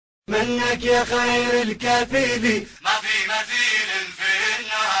منك يا خير الكفيل ما في مثيل في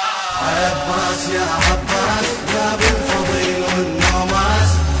النهار. عباس يا عباس يا بالفضيل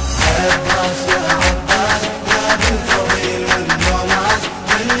والنوماس، عباس يا عباس يا بالفضيل والنوماس،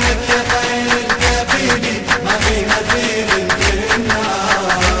 منك يا خير الكفيل ما في مثيل في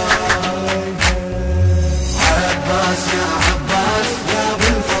النهار. عباس يا عباس يا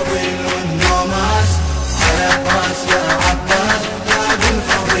بالفضيل والنوماس، عباس يا عباس يا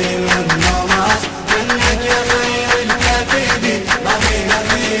بالفضيل والنوماس، منك يا خير الكفيل ما في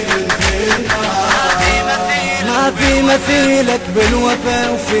مثيل في النهار. ما في مثيلك بالوفا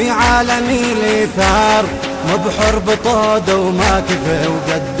وفي عالمي الإيثار، مبحر بطوده وما كفى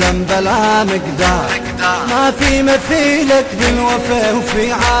وقدم بلا مقدار. ما في مثيلك بالوفا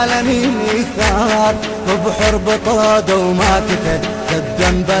وفي عالمي الإيثار، مبحر بطوده وما كفى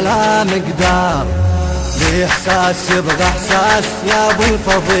قدم بلا مقدار. لي إحساس يبغى إحساس يا أبو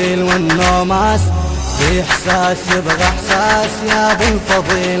الفضيل والنوماس، لي إحساس يبغى إحساس يا أبو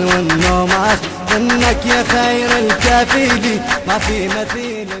الفضيل والنوماس، منك يا خير الكفيل ما في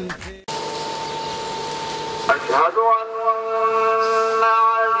مثيل في. أشهد أن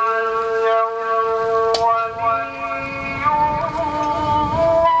عليا ولي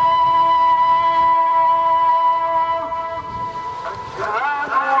الله، أشهد أن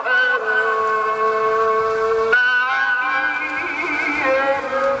عليا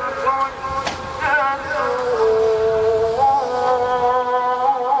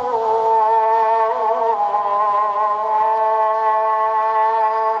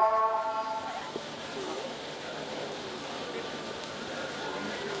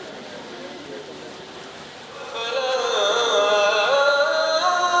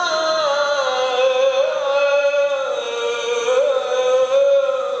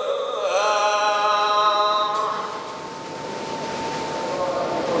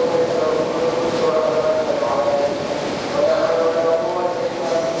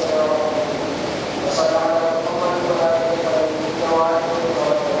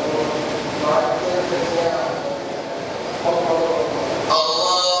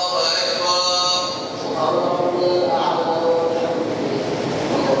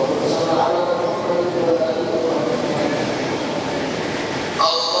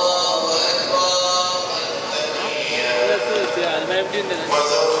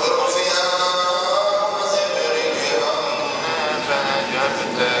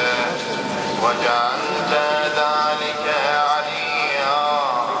وجعلت ذلك عليا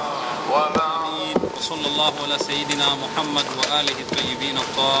وبعد. وصلى الله على سيدنا محمد وآله الطيبين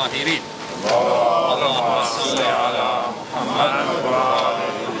الطاهرين. اللهم صل على محمد وآل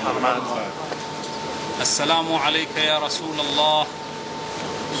محمد. السلام عليك يا رسول الله،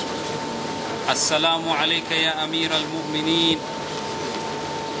 السلام عليك يا أمير المؤمنين،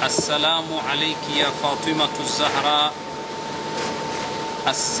 السلام عليك يا فاطمة الزهراء،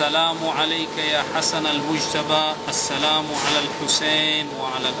 السلام عليك يا حسن المجتبى، السلام على الحسين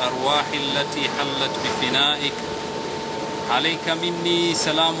وعلى الأرواح التي حلت بفنائك. عليك مني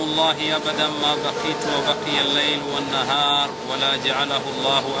سلام الله أبدا ما بقيت وبقي الليل والنهار، ولا جعله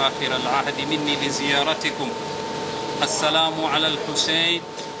الله آخر العهد مني لزيارتكم. السلام على الحسين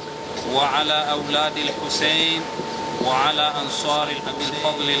وعلى أولاد الحسين وعلى أنصار أبي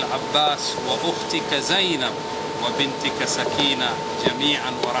الفضل العباس وأختك زينب وبنتك سكينة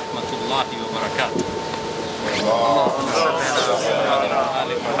جميعا، ورحمة الله وبركاته.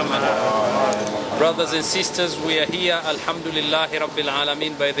 Brothers and sisters, we are here, Alhamdulillah Rabbil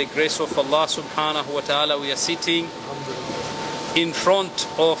Alameen, by the grace of Allah subhanahu wa ta'ala. We are sitting in front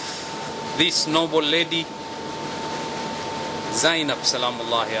of this noble lady, Zainab,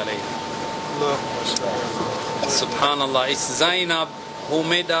 salamullahi alayha. Subhanallah, it's Zainab who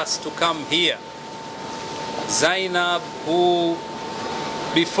made us to come here. Zainab who,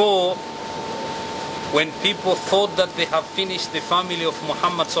 before, when people thought that they have finished the family of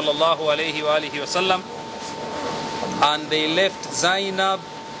Muhammad sallallahu alayhi wa alihi wasallam, and they left Zainab,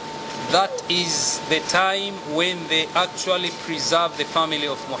 that is the time when they actually preserved the family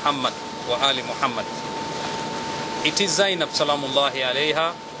of Muhammad wa ali Muhammad. It is Zainab salamullahi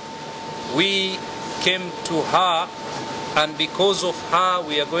alayha. We came to her, and because of her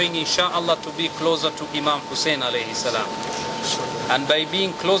we are going inshallah to be closer to Imam Hussein alayhi salam. And by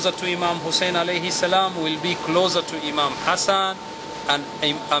being closer to Imam Hussein alayhi salam, we'll be closer to Imam Hassan and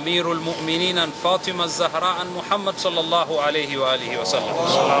Amirul Mu'mineen and Fatima Zahra and Muhammad sallallahu alayhi wa alihi wa sallam.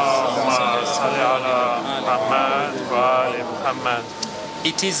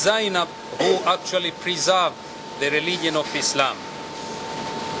 It is Zainab who actually preserved the religion of Islam.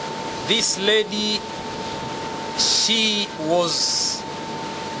 This lady, she was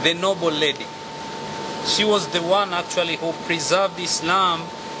the noble lady. She was the one actually who preserved Islam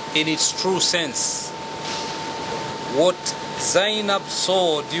in its true sense. What Zainab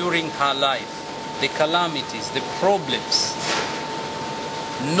saw during her life, the calamities, the problems,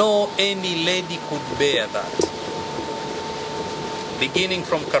 no any lady could bear that. Beginning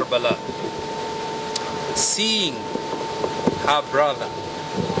from Karbala, seeing her brother,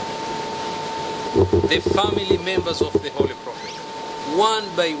 the family members of the Holy Prophet, one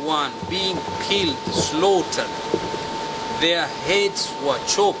by one being killed, slaughtered, their heads were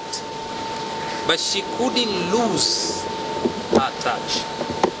chopped, but she couldn't lose her touch.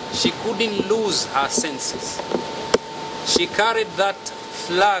 She couldn't lose her senses. She carried that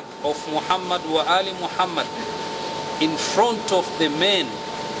flag of Muhammad wa Ali Muhammad in front of the men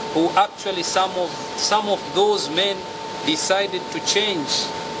who actually some of those men decided to change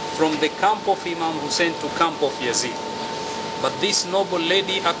from the camp of Imam Hussein to camp of Yazid. But this noble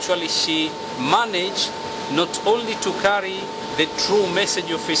lady actually, she managed not only to carry the true message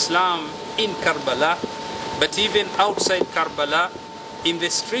of Islam in Karbala, but even outside Karbala, in the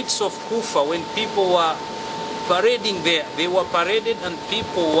streets of Kufa, when people were parading there, they were paraded and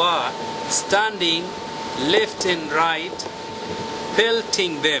people were standing left and right,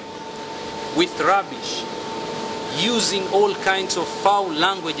 pelting them with rubbish, using all kinds of foul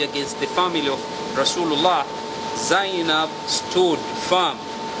language against the family of Rasulullah. Zainab stood firm,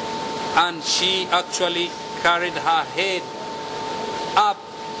 and she actually carried her head up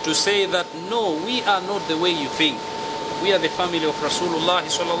to say that no, we are not the way you think. We are the family of Rasulullah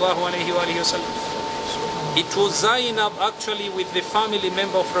sallallahu alayhi wa sallam. It was Zainab actually with the family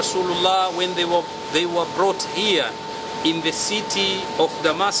member of Rasulullah when they were brought here in the city of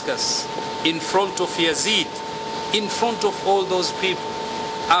Damascus, in front of Yazid, in front of all those people,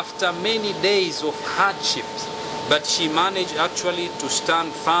 after many days of hardships. But she managed actually to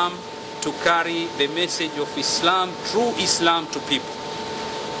stand firm, to carry the message of Islam, true Islam, to people.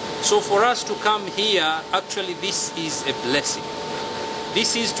 So for us to come here, actually this is a blessing.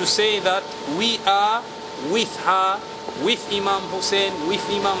 This is to say that we are with her, with Imam Hussein, with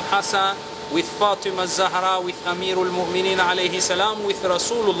Imam Hassan, with Fatima Zahra, with Amirul Mu'minin alayhi salam, with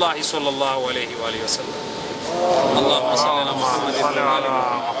Rasulullah sallallahu alayhi wa sallam. Allahumma salli ala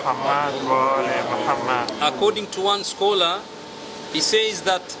Muhammad wa ali Muhammad. According to one scholar, he says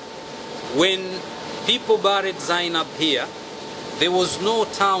that when people buried Zainab here, there was no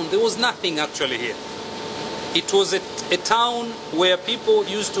town, there was nothing actually here. It was a town where people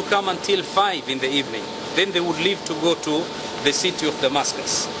used to come until 5 in the evening. Then they would leave to go to the city of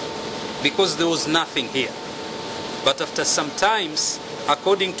Damascus, because there was nothing here. But after some times,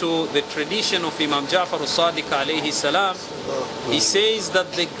 according to the tradition of Imam Ja'far al-Sadiq alayhi salam, he says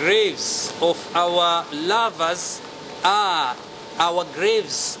that the graves of our lovers are, our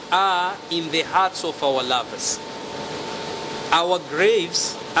graves are in the hearts of our lovers. Our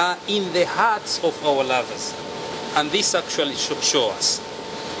graves are in the hearts of our lovers. And this actually should show us.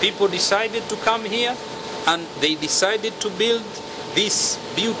 People decided to come here, and they decided to build this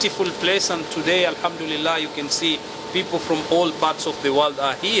beautiful place, and today, alhamdulillah, you can see people from all parts of the world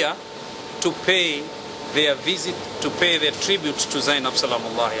are here to pay their visit, to pay their tributes to Zainab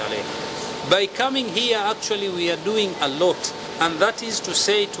salamullahi alayhi. By coming here, actually we are doing a lot, and that is to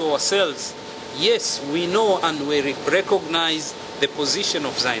say to ourselves, yes, we know and we recognize the position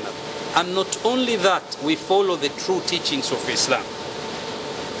of Zainab. And not only that, we follow the true teachings of Islam.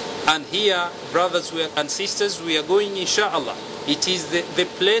 And here, brothers and sisters, we are going, inshallah. It is the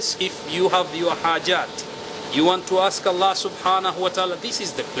place, if you have your hajat, you want to ask Allah subhanahu wa ta'ala, this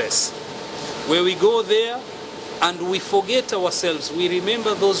is the place where we go there and we forget ourselves. We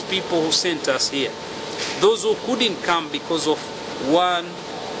remember those people who sent us here. Those who couldn't come because of one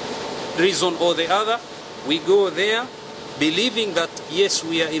reason or the other, we go there believing that, yes,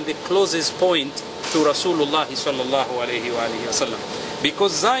 we are in the closest point to Rasulullah sallallahu alayhi wa sallam.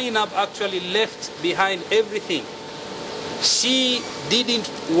 Because Zainab actually left behind everything. She didn't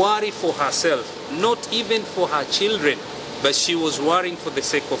worry for herself, not even for her children, but she was worrying for the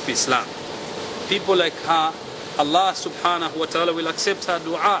sake of Islam. People like her, Allah subhanahu wa ta'ala will accept her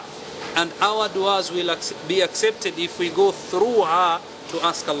dua, and our duas will be accepted if we go through her to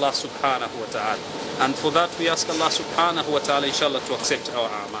ask Allah subhanahu wa ta'ala. And for that we ask Allah subhanahu wa ta'ala, inshallah, to accept our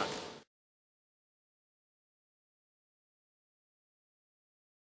amal.